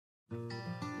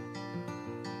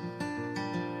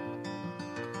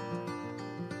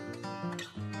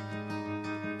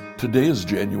Today is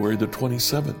January the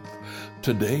 27th.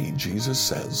 Today, Jesus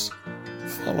says,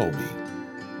 "Follow me."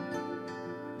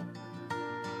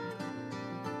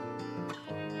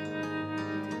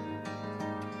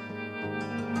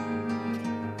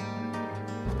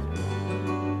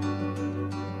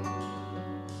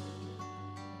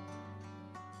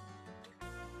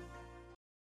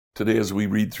 Today, as we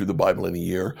read through the Bible in a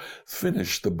year,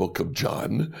 finish the book of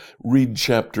John, read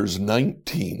chapters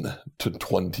 19 to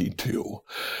 22.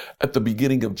 At the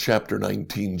beginning of chapter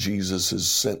 19, Jesus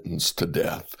is sentenced to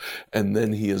death, and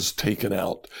then he is taken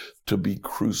out to be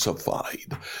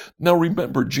crucified. Now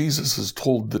remember, Jesus has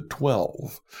told the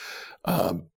 12,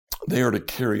 they are to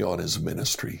carry on his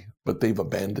ministry, but they've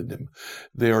abandoned him.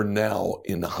 They are now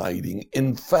in hiding.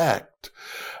 In fact,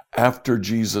 after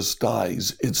Jesus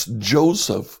dies, it's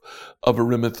Joseph of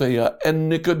Arimathea and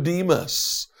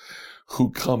Nicodemus who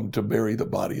come to bury the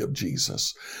body of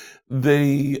Jesus.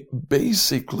 They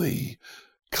basically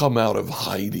come out of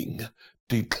hiding,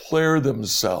 declare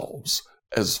themselves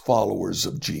as followers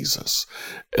of Jesus,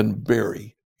 and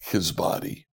bury his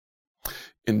body.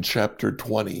 In chapter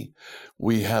 20,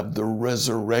 we have the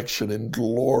resurrection in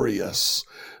glorious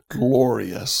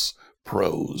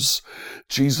prose.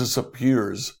 Jesus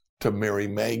appears to Mary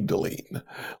Magdalene,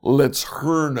 lets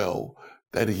her know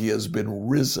that he has been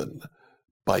risen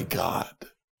by God.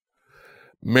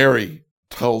 Mary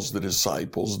tells the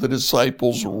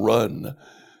disciples run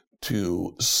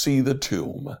to see the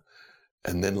tomb,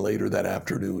 and then later that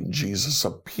afternoon, Jesus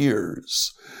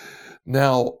appears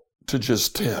now to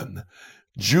just 10.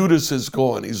 Judas is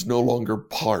gone. He's no longer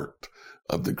part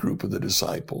of the group of the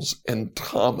disciples, and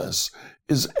Thomas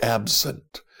is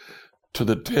absent. To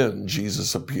the 10,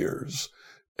 Jesus appears,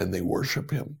 and they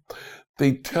worship him.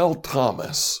 They tell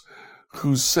Thomas,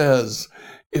 who says,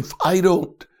 "If I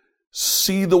don't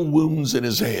see the wounds in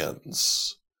his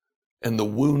hands and the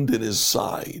wound in his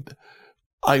side,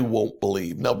 I won't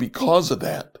believe." Now, because of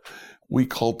that, we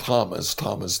call Thomas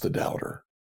the doubter.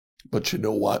 But you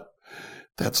know what?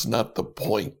 That's not the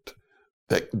point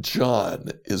that John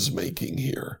is making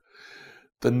here.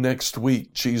 The next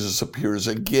week, Jesus appears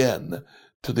again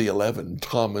to the 11,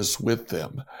 Thomas with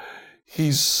them.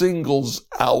 He singles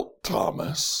out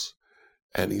Thomas,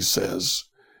 and he says,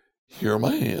 "Here are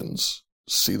my hands.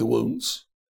 See the wounds?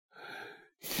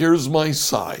 Here's my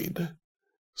side.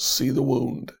 See the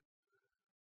wound?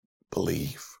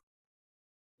 Believe."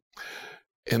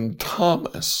 And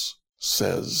Thomas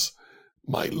says,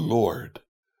 "My Lord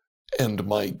and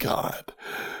my God."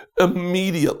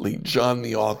 Immediately, John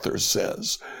the author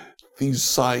says, these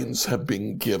signs have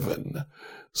been given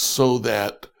so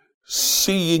that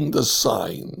seeing the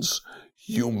signs,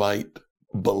 you might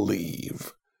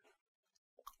believe.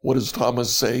 What does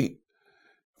Thomas say?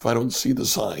 If I don't see the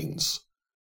signs,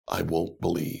 I won't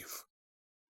believe.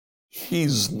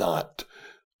 He's not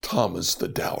Thomas the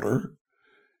doubter.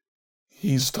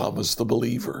 He's Thomas the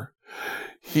believer.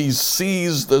 He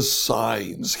sees the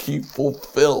signs. He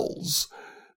fulfills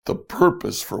the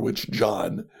purpose for which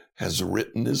John has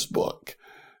written his book,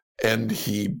 and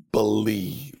he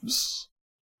believes.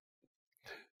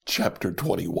 Chapter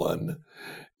 21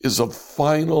 is a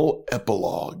final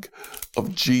epilogue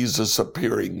of Jesus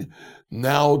appearing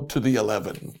now to the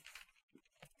 11.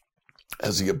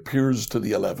 As he appears to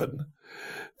the 11,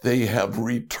 they have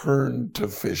returned to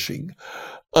fishing,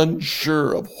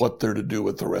 unsure of what they're to do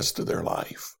with the rest of their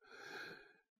life.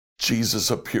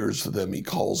 Jesus appears to them. He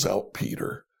calls out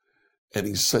Peter, and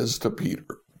he says to Peter,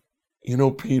 "You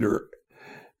know, Peter,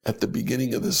 at the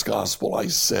beginning of this gospel, I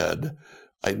said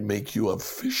I'd make you a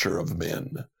fisher of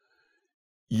men.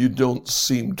 You don't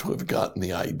seem to have gotten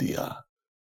the idea.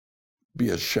 Be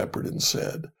a shepherd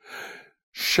instead.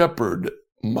 Shepherd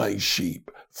my sheep,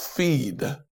 feed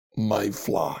my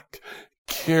flock,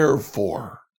 care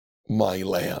for my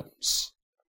lambs."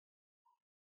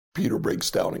 Peter breaks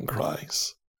down and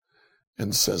cries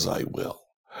and says, "I will."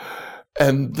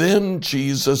 And then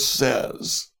Jesus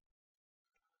says,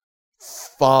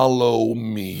 "Follow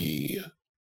me."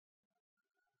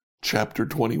 Chapter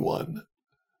 21,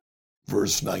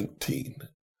 verse 19.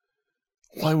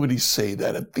 Why would he say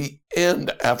that at the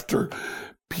end after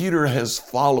Peter has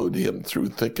followed him through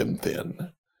thick and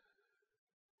thin?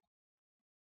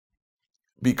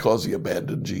 Because he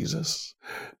abandoned Jesus,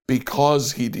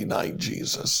 because he denied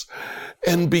Jesus,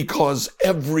 and because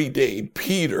every day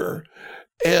Peter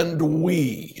and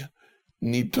we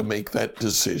need to make that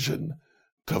decision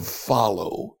to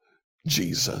follow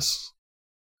Jesus.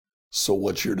 So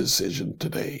what's your decision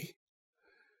today?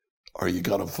 Are you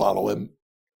going to follow him?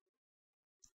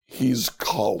 He's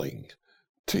calling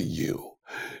to you.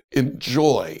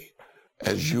 Enjoy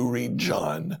as you read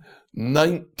John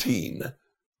 19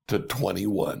 to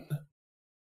 21.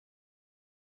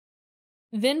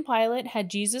 Then Pilate had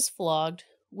Jesus flogged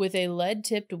with a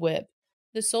lead-tipped whip.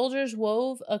 The soldiers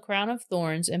wove a crown of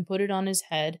thorns and put it on his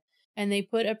head, and they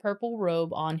put a purple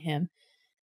robe on him.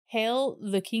 "Hail,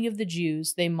 the King of the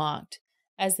Jews," they mocked,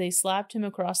 as they slapped him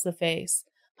across the face.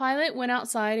 Pilate went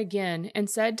outside again and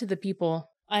said to the people,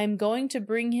 "I am going to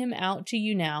bring him out to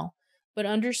you now, but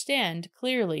understand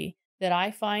clearly that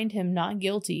I find him not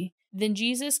guilty." Then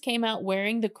Jesus came out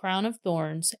wearing the crown of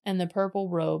thorns and the purple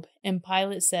robe, and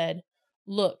Pilate said,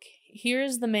 "Look, here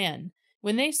is the man."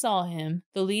 When they saw him,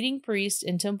 the leading priests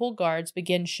and temple guards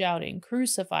began shouting,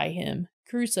 "Crucify him!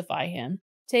 Crucify him!"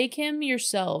 "Take him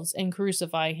yourselves and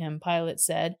crucify him," Pilate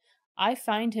said. "I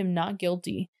find him not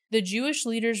guilty." The Jewish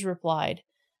leaders replied,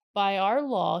 "By our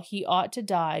law he ought to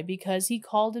die because he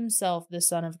called himself the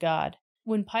Son of God."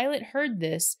 When Pilate heard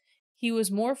this, he was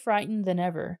more frightened than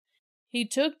ever. He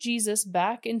took Jesus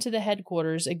back into the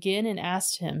headquarters again and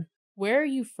asked him, "Where are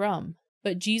you from?"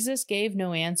 But Jesus gave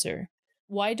no answer.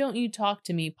 "Why don't you talk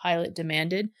to me?" Pilate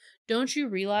demanded. "Don't you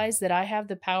realize that I have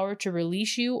the power to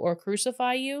release you or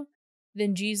crucify you?"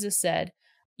 Then Jesus said,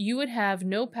 "You would have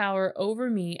no power over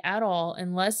me at all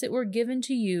unless it were given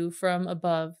to you from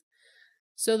above.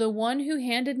 So the one who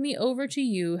handed me over to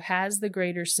you has the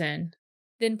greater sin."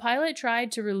 Then Pilate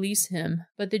tried to release him,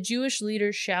 but the Jewish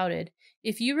leaders shouted,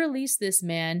 "If you release this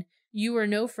man, you are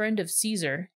no friend of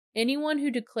Caesar. Anyone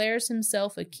who declares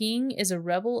himself a king is a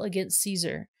rebel against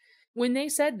Caesar." When they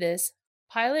said this,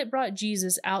 Pilate brought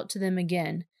Jesus out to them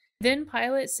again. Then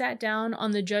Pilate sat down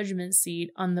on the judgment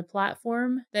seat on the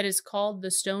platform that is called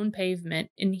the stone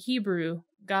pavement, in Hebrew,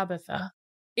 Gabbatha.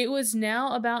 It was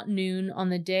now about noon on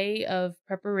the day of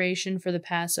preparation for the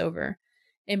Passover,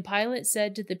 and Pilate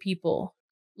said to the people,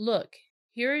 "Look,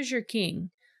 here is your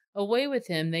king." "Away with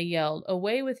him," they yelled.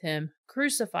 "Away with him!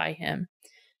 Crucify him!"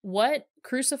 "What?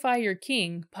 Crucify your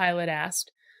king?" Pilate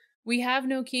asked. "We have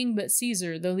no king but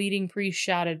Caesar," the leading priest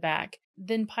shouted back.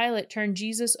 Then Pilate turned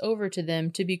Jesus over to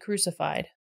them to be crucified.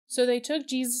 So they took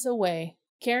Jesus away,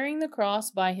 carrying the cross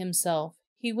by himself.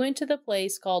 He went to the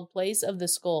place called Place of the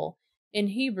Skull, in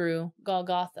Hebrew,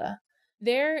 Golgotha.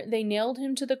 There they nailed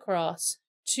him to the cross.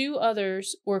 2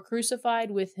 others were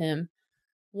crucified with him,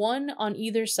 one on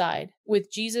either side,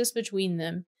 with Jesus between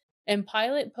them. And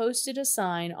Pilate posted a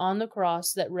sign on the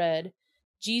cross that read,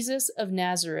 "Jesus of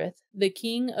Nazareth, the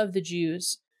King of the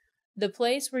Jews." The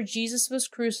place where Jesus was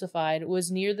crucified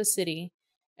was near the city,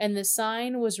 and the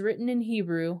sign was written in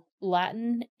Hebrew,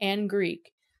 Latin, and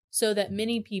Greek, so that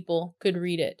many people could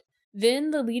read it.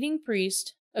 Then the leading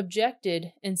priest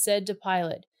objected and said to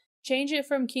Pilate, "Change it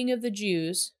from King of the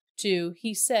Jews to,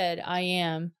 'He said, I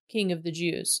am King of the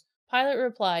Jews.'" Pilate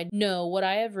replied, "No, what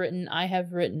I have written, I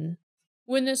have written."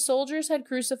 When the soldiers had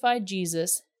crucified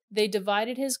Jesus, they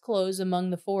divided his clothes among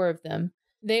the 4 of them.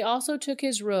 They also took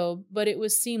his robe, but it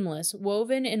was seamless,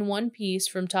 woven in one piece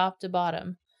from top to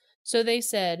bottom. So they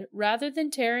said, "Rather than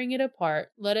tearing it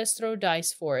apart, let us throw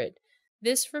dice for it."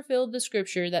 This fulfilled the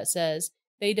scripture that says,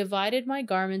 "They divided my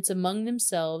garments among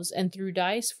themselves and threw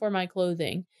dice for my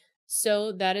clothing."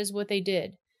 So that is what they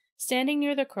did. Standing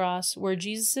near the cross were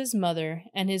Jesus' mother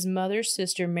and his mother's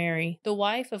sister Mary, the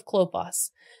wife of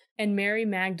Clopas, and Mary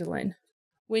Magdalene.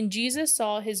 When Jesus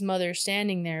saw his mother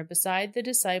standing there beside the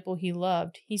disciple he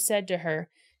loved, he said to her,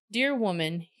 "Dear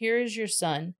woman, here is your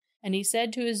son." And he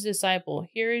said to his disciple,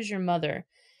 "Here is your mother."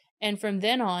 And from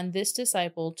then on, this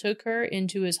disciple took her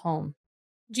into his home.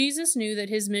 Jesus knew that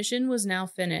his mission was now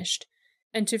finished,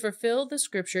 and to fulfill the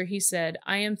scripture, he said,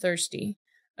 "I am thirsty."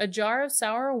 A jar of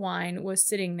sour wine was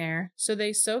sitting there, so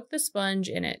they soaked the sponge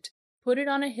in it, put it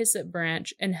on a hyssop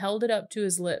branch, and held it up to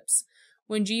his lips.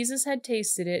 When Jesus had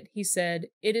tasted it, he said,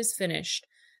 "It is finished."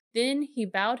 Then he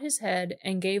bowed his head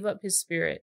and gave up his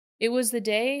spirit. It was the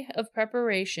day of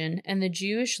preparation, and the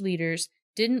Jewish leaders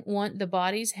didn't want the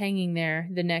bodies hanging there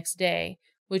the next day,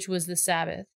 which was the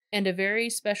Sabbath, and a very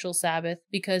special Sabbath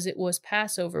because it was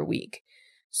Passover week.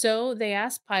 So they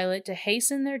asked Pilate to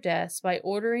hasten their deaths by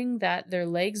ordering that their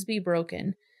legs be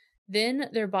broken. Then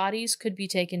their bodies could be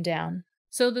taken down.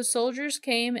 So the soldiers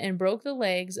came and broke the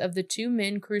legs of the 2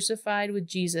 men crucified with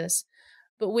Jesus.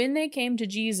 But when they came to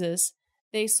Jesus,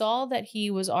 they saw that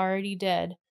he was already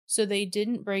dead, so they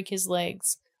didn't break his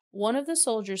legs. One of the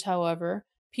soldiers, however,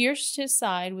 pierced his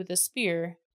side with a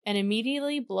spear, and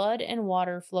immediately blood and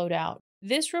water flowed out.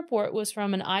 This report was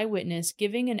from an eyewitness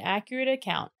giving an accurate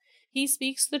account. He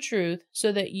speaks the truth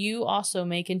so that you also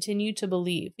may continue to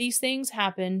believe. These things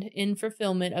happened in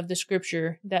fulfillment of the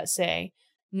scripture that say,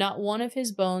 Not one of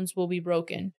his bones will be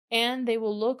broken, and they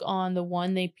will look on the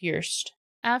one they pierced.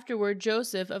 Afterward,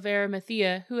 Joseph of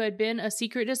Arimathea, who had been a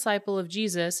secret disciple of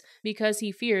Jesus because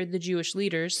he feared the Jewish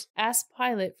leaders, asked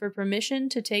Pilate for permission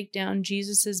to take down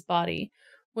Jesus' body.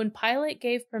 When Pilate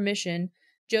gave permission,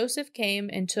 Joseph came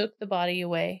and took the body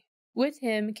away. With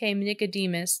him came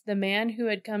Nicodemus, the man who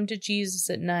had come to Jesus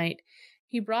at night.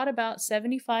 He brought about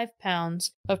 75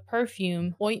 pounds of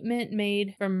perfume, ointment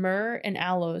made from myrrh and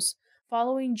aloes.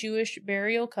 Following Jewish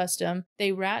burial custom,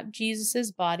 they wrapped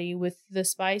Jesus' body with the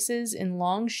spices in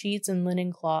long sheets and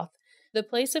linen cloth. The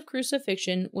place of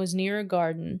crucifixion was near a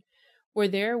garden, where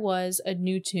there was a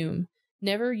new tomb,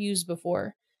 never used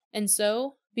before. And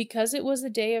so, because it was the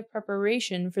day of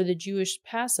preparation for the Jewish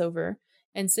Passover,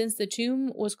 and since the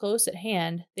tomb was close at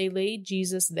hand, they laid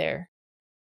Jesus there.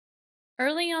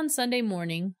 Early on Sunday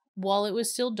morning, while it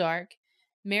was still dark,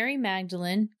 Mary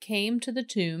Magdalene came to the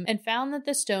tomb and found that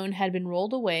the stone had been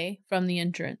rolled away from the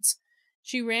entrance.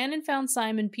 She ran and found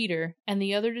Simon Peter and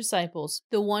the other disciples,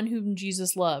 the one whom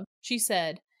Jesus loved. She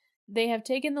said, "They have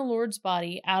taken the Lord's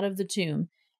body out of the tomb,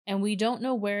 and we don't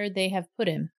know where they have put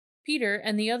him." Peter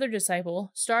and the other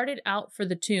disciple started out for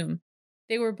the tomb.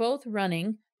 They were both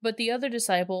running, but the other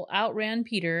disciple outran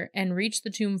Peter and reached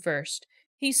the tomb first.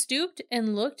 He stooped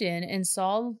and looked in and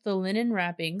saw the linen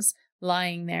wrappings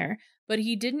lying there, but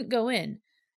he didn't go in.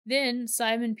 Then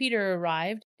Simon Peter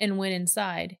arrived and went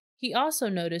inside. He also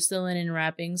noticed the linen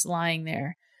wrappings lying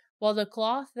there, while the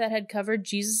cloth that had covered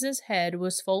Jesus' head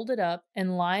was folded up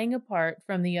and lying apart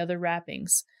from the other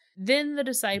wrappings. Then the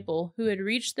disciple who had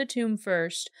reached the tomb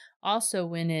first also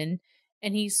went in,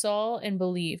 and he saw and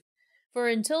believed. For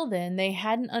until then they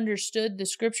hadn't understood the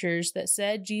scriptures that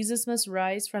said Jesus must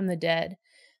rise from the dead.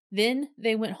 Then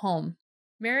they went home.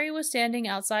 Mary was standing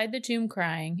outside the tomb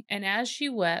crying, and as she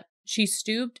wept, she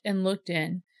stooped and looked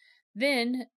in.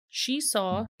 Then she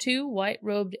saw 2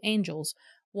 white-robed angels,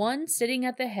 one sitting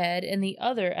at the head and the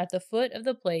other at the foot of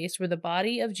the place where the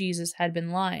body of Jesus had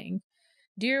been lying.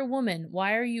 "Dear woman,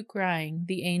 why are you crying?"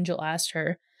 the angel asked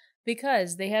her.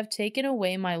 "Because they have taken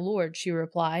away my Lord," she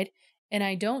replied, "and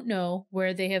I don't know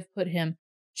where they have put him."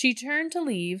 She turned to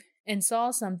leave and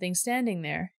saw something standing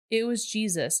there. It was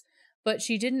Jesus, but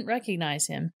she didn't recognize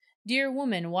him. "Dear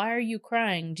woman, why are you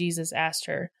crying?" Jesus asked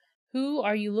her. "Who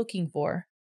are you looking for?"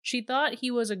 She thought he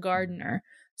was a gardener.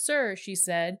 "Sir," she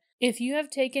said, "if you have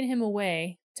taken him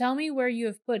away, tell me where you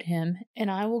have put him, and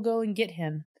I will go and get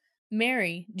him."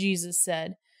 "Mary," Jesus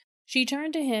said. She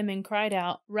turned to him and cried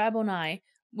out, "Rabboni,"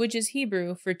 which is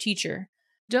Hebrew for teacher.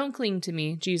 "Don't cling to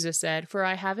me," Jesus said, "for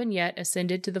I haven't yet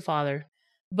ascended to the Father.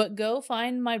 But go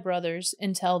find my brothers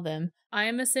and tell them, I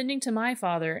am ascending to my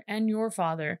Father and your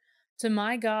Father, to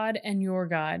my God and your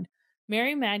God."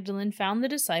 Mary Magdalene found the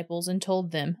disciples and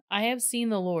told them, "I have seen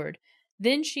the Lord."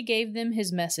 Then she gave them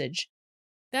his message.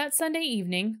 That Sunday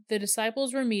evening, the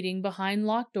disciples were meeting behind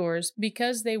locked doors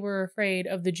because they were afraid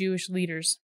of the Jewish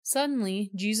leaders.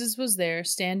 Suddenly, Jesus was there,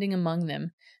 standing among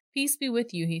them. "Peace be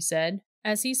with you," he said.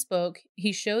 As he spoke,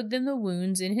 he showed them the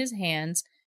wounds in his hands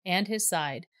and his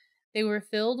side. They were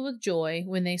filled with joy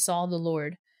when they saw the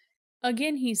Lord.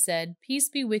 Again he said, "Peace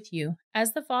be with you.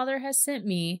 As the Father has sent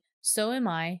me, so am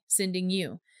I sending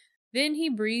you." Then he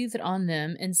breathed on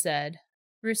them and said,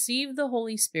 "Receive the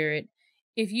Holy Spirit.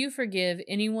 If you forgive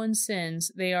anyone's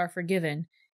sins, they are forgiven.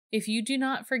 If you do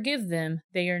not forgive them,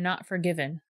 they are not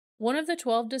forgiven." One of the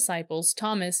 12 disciples,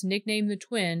 Thomas, nicknamed the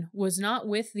Twin, was not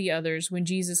with the others when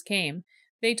Jesus came.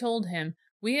 They told him,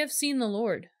 "We have seen the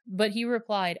Lord." But he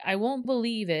replied, "I won't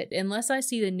believe it unless I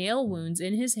see the nail wounds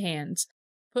in his hands,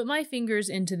 put my fingers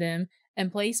into them,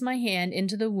 and place my hand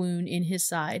into the wound in his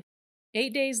side."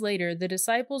 8 days later, the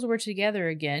disciples were together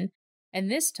again, and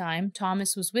this time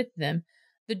Thomas was with them.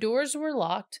 The doors were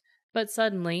locked, but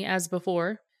suddenly, as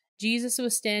before, Jesus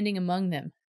was standing among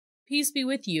them. "Peace be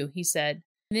with you," he said.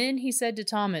 Then he said to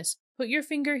Thomas, "Put your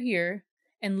finger here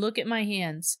and look at my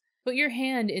hands. Put your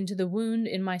hand into the wound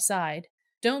in my side.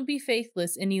 Don't be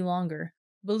faithless any longer.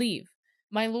 Believe."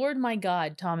 "My Lord, my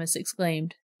God," Thomas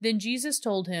exclaimed. Then Jesus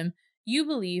told him, "You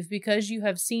believe because you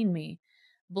have seen me.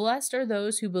 Blessed are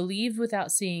those who believe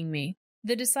without seeing me."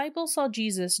 The disciples saw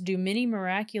Jesus do many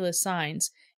miraculous signs,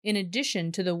 in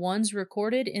addition to the ones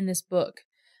recorded in this book.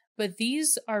 But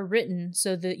these are written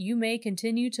so that you may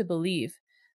continue to believe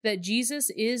that Jesus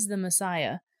is the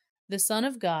Messiah, the Son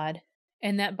of God,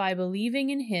 and that by believing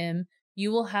in him,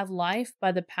 you will have life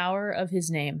by the power of his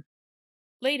name.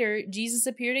 Later, Jesus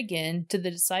appeared again to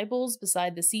the disciples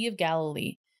beside the Sea of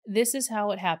Galilee. This is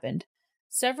how it happened.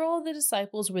 Several of the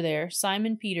disciples were there: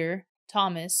 Simon Peter,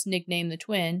 Thomas, nicknamed the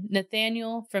Twin,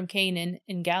 Nathanael from Canaan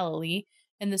in Galilee,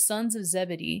 and the sons of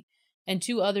Zebedee, and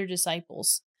 2 other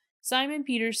disciples. Simon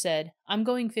Peter said, "I'm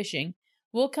going fishing."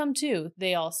 "We'll come too,"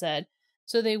 they all said.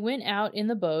 So they went out in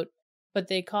the boat, but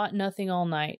they caught nothing all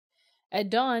night. At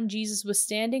dawn, Jesus was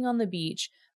standing on the beach,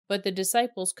 but the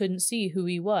disciples couldn't see who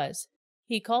he was.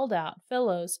 He called out,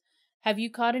 "Fellows, have you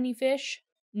caught any fish?"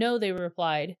 "No," they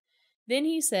replied. Then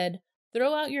he said,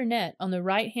 "Throw out your net on the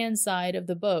right-hand side of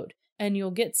the boat, and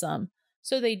you'll get some."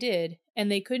 So they did, and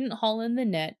they couldn't haul in the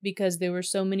net because there were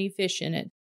so many fish in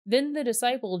it. Then the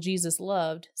disciple Jesus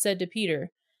loved said to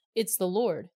Peter, "It's the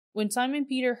Lord." When Simon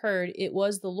Peter heard it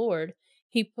was the Lord,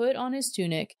 he put on his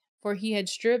tunic, for he had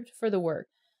stripped for the work,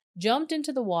 jumped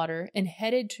into the water, and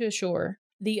headed to shore.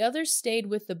 The others stayed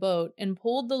with the boat and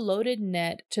pulled the loaded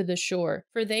net to the shore,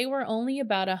 for they were only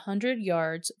about 100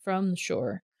 yards from the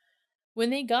shore.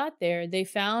 When they got there, they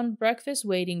found breakfast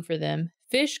waiting for them,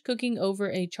 fish cooking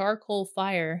over a charcoal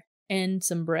fire, and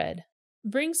some bread.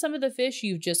 "Bring some of the fish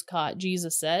you've just caught,"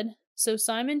 Jesus said. So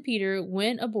Simon Peter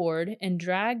went aboard and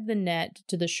dragged the net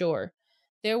to the shore.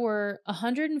 There were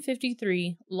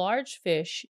 153 large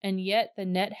fish, and yet the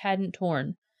net hadn't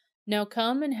torn. "Now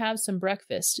come and have some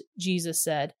breakfast," Jesus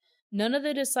said. None of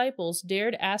the disciples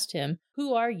dared ask him,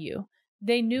 "Who are you?"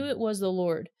 They knew it was the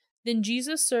Lord. Then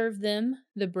Jesus served them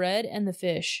the bread and the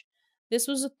fish. This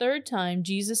was the 3rd time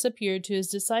Jesus appeared to his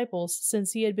disciples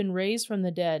since he had been raised from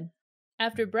the dead.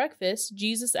 After breakfast,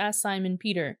 Jesus asked Simon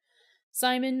Peter,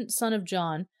 "Simon, son of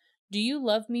John, do you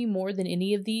love me more than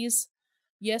any of these?"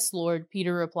 "Yes, Lord,"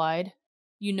 Peter replied.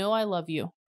 "You know I love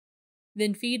you."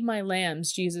 "Then feed my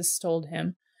lambs," Jesus told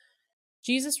him.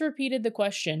 Jesus repeated the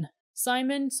question,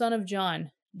 "Simon, son of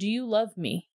John, do you love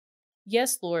me?"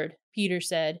 "Yes, Lord," Peter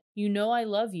said. "You know I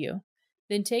love you."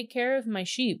 "Then take care of my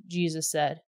sheep," Jesus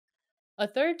said. A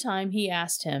 3rd time he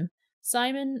asked him,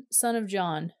 "Simon, son of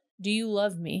John, do you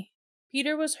love me?"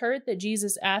 Peter was hurt that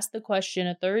Jesus asked the question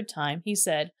a 3rd time. He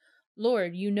said,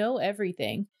 "Lord, you know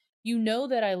everything. You know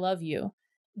that I love you."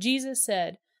 Jesus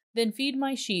said, "Then feed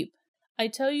my sheep. I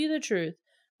tell you the truth.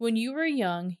 When you were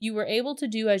young, you were able to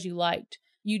do as you liked.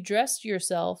 You dressed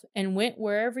yourself and went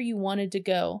wherever you wanted to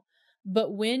go.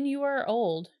 But when you are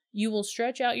old, you will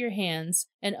stretch out your hands,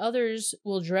 and others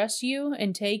will dress you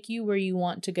and take you where you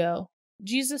want to go."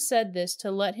 Jesus said this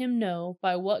to let him know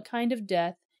by what kind of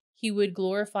death he would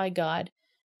glorify God.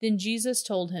 Then Jesus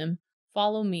told him,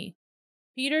 "Follow me."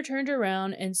 Peter turned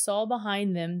around and saw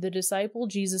behind them the disciple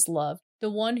Jesus loved, the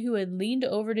one who had leaned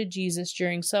over to Jesus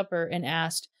during supper and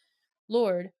asked,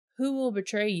 "Lord, who will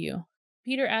betray you?"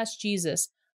 Peter asked Jesus,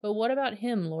 "But what about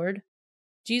him, Lord?"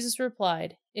 Jesus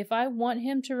replied, "If I want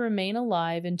him to remain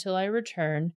alive until I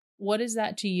return, what is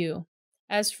that to you?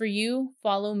 As for you,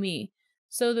 follow me."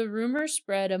 So the rumor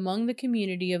spread among the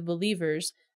community of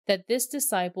believers that this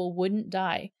disciple wouldn't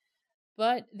die.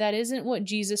 But that isn't what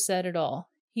Jesus said at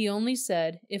all. He only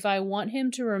said, "If I want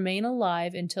him to remain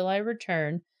alive until I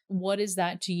return, what is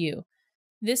that to you?"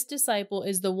 This disciple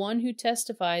is the one who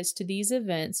testifies to these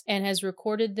events and has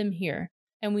recorded them here,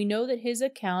 and we know that his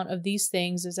account of these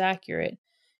things is accurate.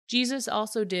 Jesus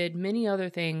also did many other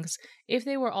things. If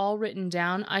they were all written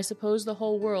down, I suppose the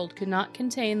whole world could not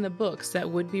contain the books that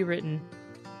would be written.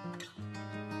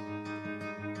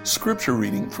 Scripture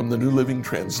reading from the New Living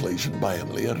Translation by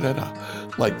Emily Herrera.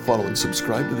 Like, follow, and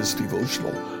subscribe to this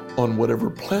devotional on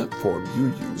whatever platform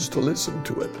you use to listen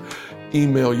to it.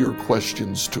 Email your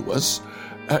questions to us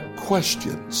at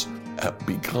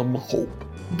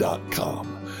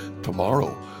questions@becomehope.com.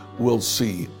 Tomorrow, we'll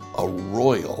see a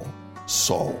royal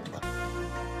psalm.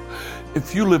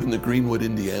 If you live in the Greenwood,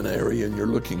 Indiana area and you're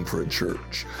looking for a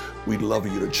church, we'd love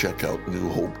you to check out New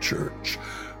Hope Church.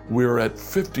 We're at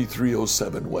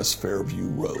 5307 West Fairview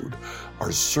Road.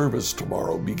 Our service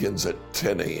tomorrow begins at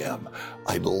 10 a.m.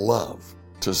 I'd love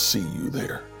to see you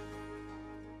there.